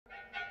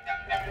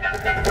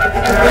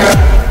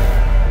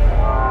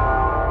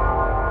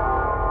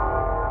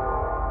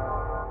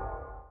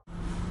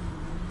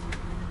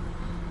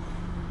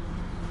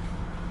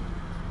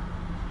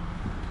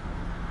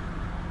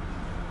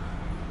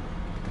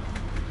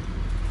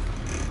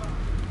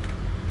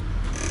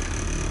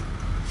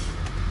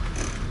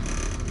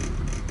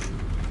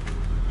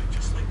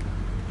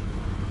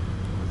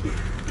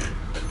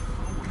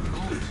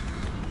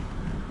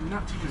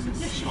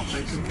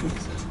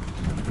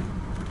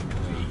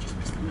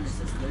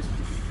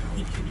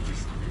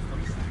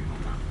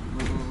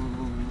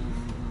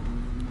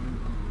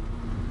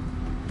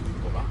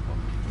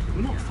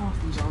We're not far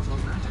from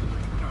Salisbury now.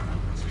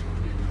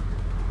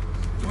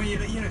 Well, you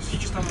know, so you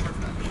just don't remember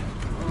that.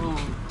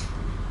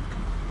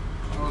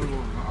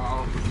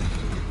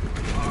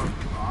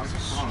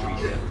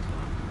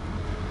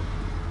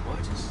 Why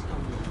does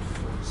someone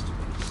force to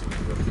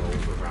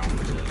revolve around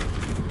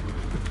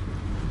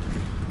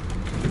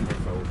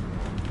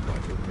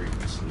like a group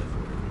of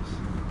celebrities?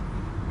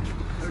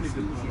 The only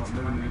good part about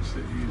living in this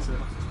city is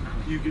that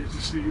you get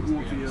to see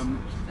all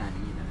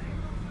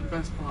the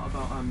best part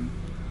about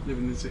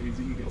living in the city is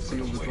that you get to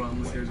see all the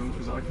drama that goes on,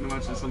 because I can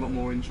imagine it's a lot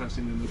more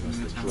interesting than living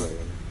in a town.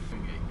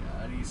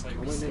 And he's like,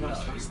 people in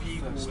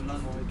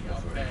London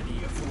are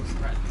barely afford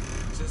rent.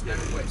 So there's no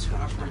way to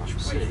average wage for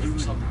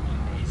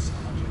someone is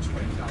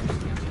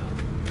 120,000.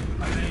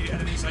 And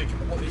then he's like,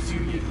 what they do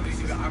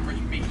the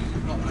average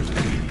median, not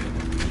actually median.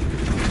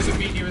 Because the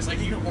median is like,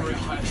 you can borrow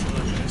higher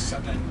salaries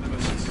and then the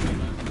most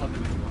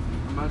London.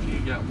 Imagine you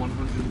get £120,000 a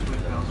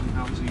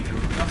year,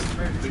 That's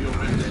very but you're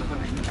paying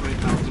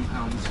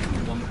 £120,000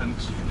 for 1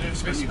 pence,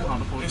 and you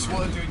can't afford it. So what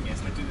they're doing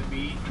is they do the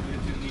mean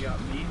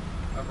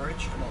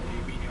average, not the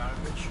median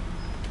average.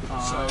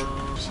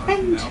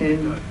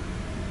 N2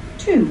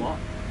 2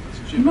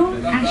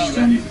 Long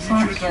Ashton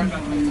P&R.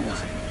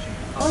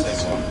 I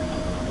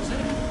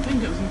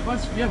think it was in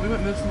West. Yeah, we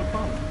went there to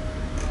McFarlane.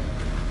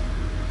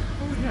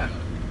 Oh yeah,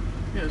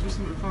 yeah, it was just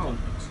in McFarlane.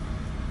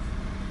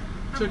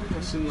 Took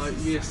us in like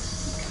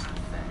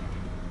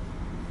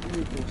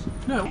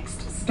No.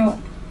 Next stop,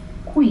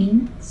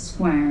 Queen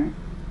Square.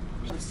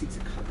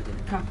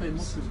 Cafe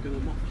Moss is going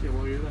to mock you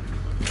while you're there.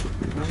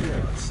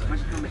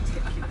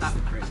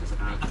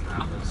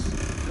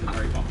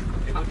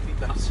 It would be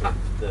better if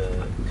the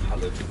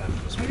coloured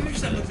members Maybe we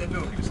should look at the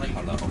building, it's like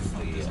colour of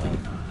the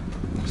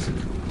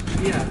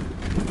Yeah,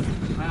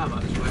 I have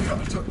actually.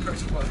 I took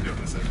pictures of the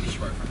building, so it's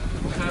right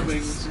from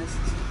Wings. It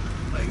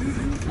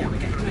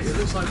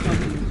looks like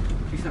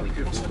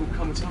what's it called,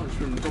 camouflage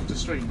from Doctor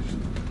Strange.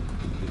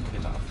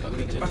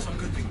 That's not a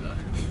good thing though.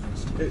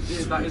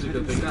 That is a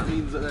good thing. That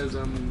means that there's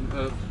a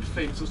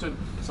famous stone.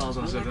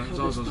 Zaza's there.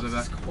 Zaza's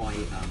there.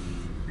 quite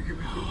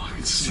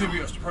Should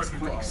be us to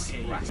protocol. Yeah.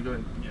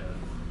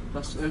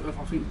 That's. I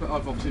think, but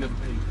I've obviously never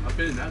paid. I've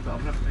been in there, but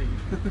I've never paid.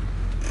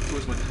 It's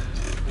always my.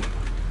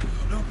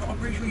 No, but I'm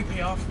pretty sure you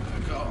pay after.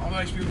 I'm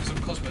actually people some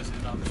cosmetics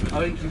in that. I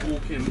think you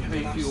walk in,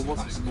 pay for your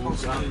what's it called?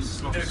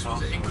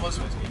 In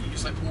cosmetics, you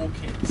just like walk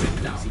in,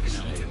 sit down,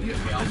 and you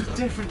pay after. The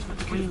difference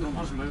between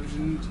Cosmos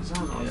and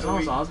Zaza's.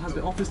 Zaza's has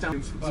the office down. I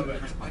don't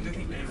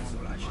think anyone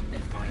will actually pay.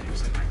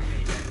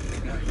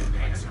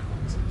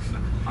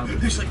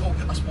 It's like, oh,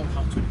 that's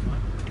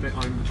 £1.25.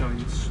 I'm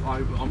Jones.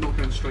 I'm not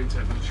going straight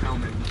to it, but chow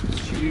mein.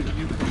 You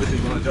probably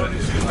think when I do it,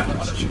 it's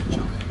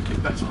the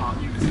best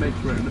part. You can make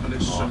your own, and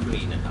it's so good.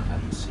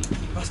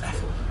 That's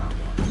effort.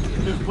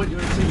 When you're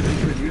in a team,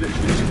 you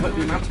literally just put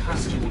the amount of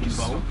pasta you want in the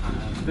bowl,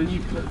 then you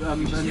put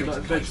any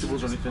like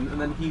vegetables or anything,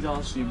 and then he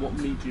asks you what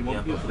meat do you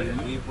want, you put it in,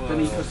 then he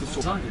puts the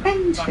sauce.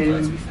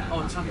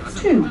 N2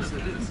 2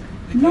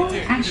 Long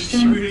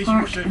Ashton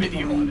P&R.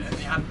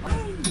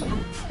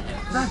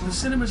 Dad, the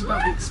cinema's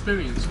about the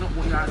experience, not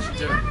what you're actually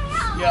doing.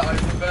 Yeah, I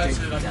prefer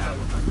to like,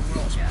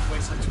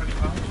 waste like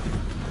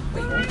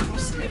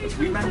 £20.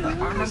 We ran that. I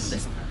remember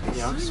this.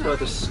 Yeah, I swear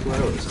the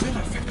squirrels.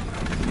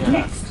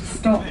 Next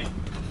stop,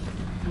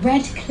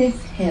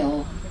 Redcliffe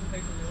Hill.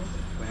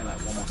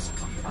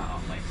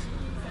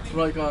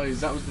 Right guys,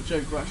 that was the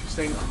joke. We're actually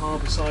staying at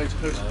Harbourside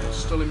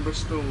Hostel in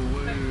Bristol.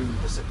 Woo.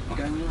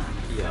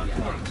 Yeah.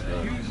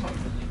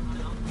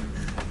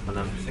 And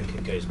I think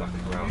it goes back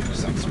around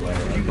because that's where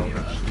Long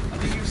Ashton. I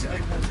think you said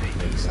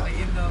it's like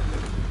in the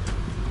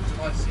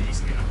device, you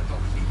used to get like a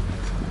dog feed.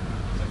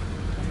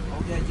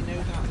 Oh yeah, you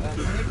know that.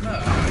 No,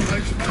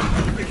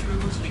 I'm pretty sure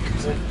it was like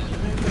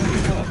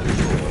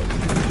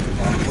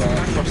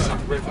Across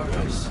that river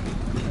was.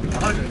 I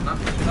don't know.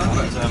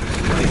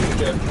 If you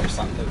go across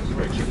that little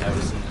bridge, there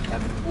was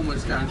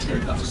Almost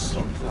guaranteed that's a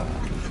stop there.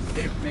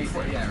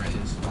 yeah, it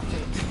is.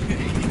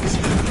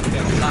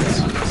 That's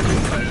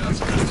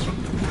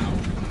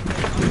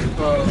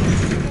but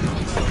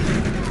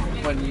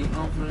when you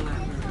open it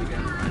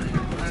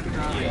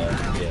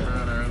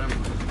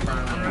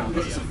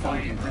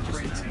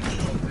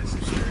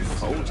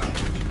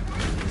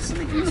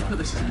let's put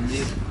this in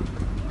mid.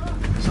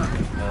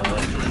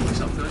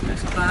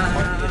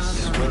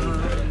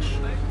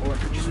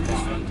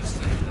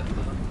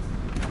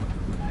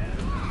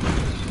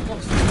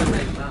 What's the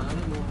name that?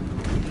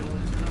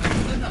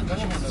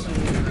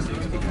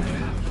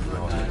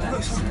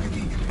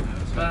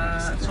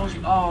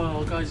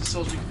 Oh, guys, it's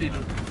Salisbury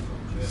Cathedral.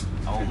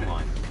 oh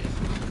my.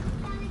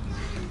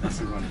 That's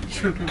a running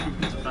joke.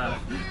 It's bad.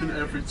 In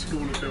every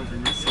school of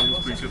building is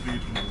Salisbury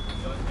Cathedral.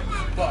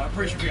 Well, I'm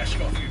pretty sure we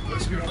actually got a few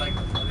books. We were like,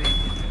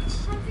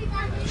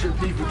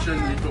 People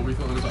generally thought we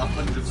thought there was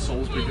 100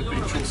 Salisbury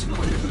Cathedrals in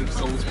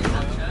Salisbury.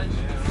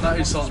 That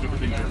is Salisbury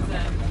Cathedral.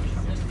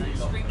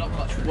 not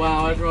much.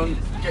 Wow, everyone,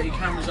 get your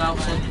cameras out,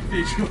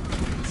 Salisbury Cathedral.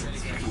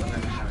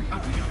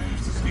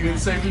 You can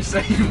safely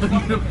say you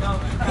went to...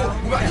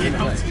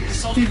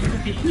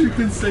 You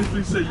can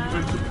safely say you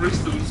went to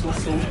Bristol and saw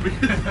Salisbury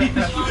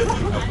Cathedral.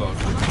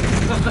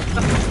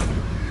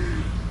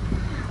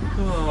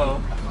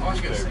 Oh. I was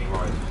going to say,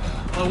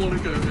 I want to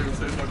go there and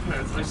say to my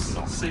parents,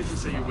 I safely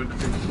say you went to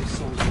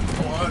Salisbury.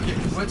 oh,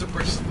 yeah, we went to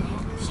Bristol.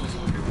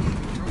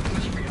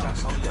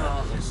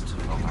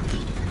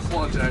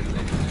 What a day.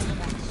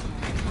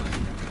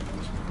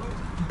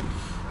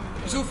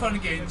 It's all fun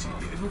and games.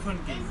 It's all fun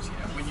and games,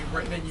 yeah.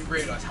 When then you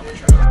realise how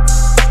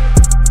much.